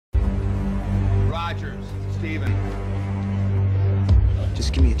Rogers, Steven.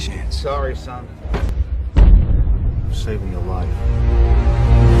 Just give me a chance. Sorry, son. I'm saving your life.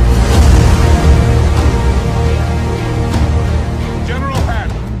 General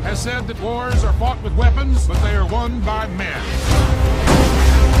Patton has said that wars are fought with weapons, but they are won by men.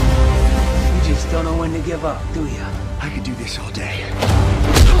 You just don't know when to give up, do you? I could do this all day.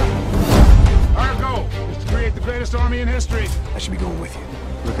 Our goal is to create the greatest army in history. I should be going with you.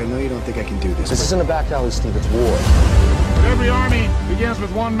 Look, I know you don't think I can do this. This isn't a back alley, Steve. It's war. But every army begins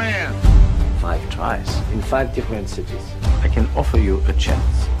with one man. 5 tries in 5 different cities. I can offer you a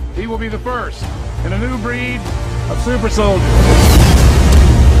chance. He will be the first in a new breed of super soldiers.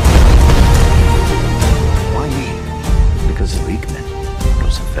 Why me? Because the weak men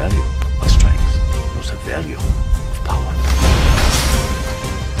knows the value of strength, knows the value of power.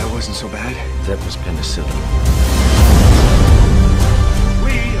 That wasn't so bad. That was penicillin.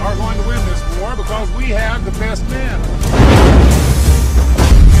 We are going to win this war because we have the best men.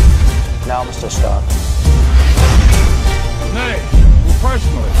 Now, Mr. Stark. Nay, will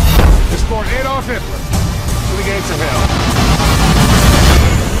personally escort Adolf Hitler to the gates of hell.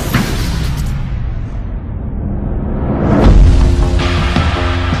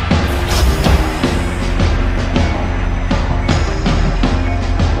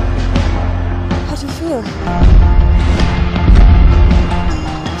 How do you feel?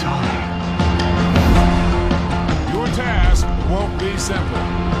 It's all right. Your task won't be simple.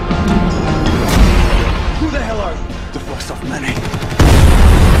 Who the hell are you? The first of many.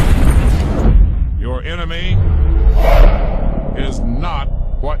 Your enemy is not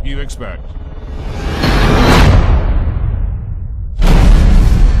what you expect. I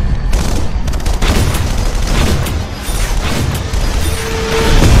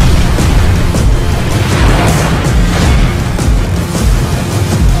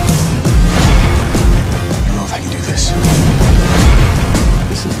don't know if I can do this.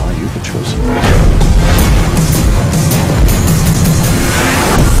 This is why you were chosen.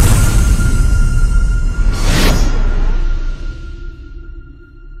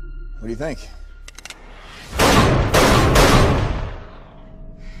 What do you think?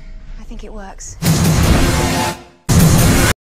 I think it works.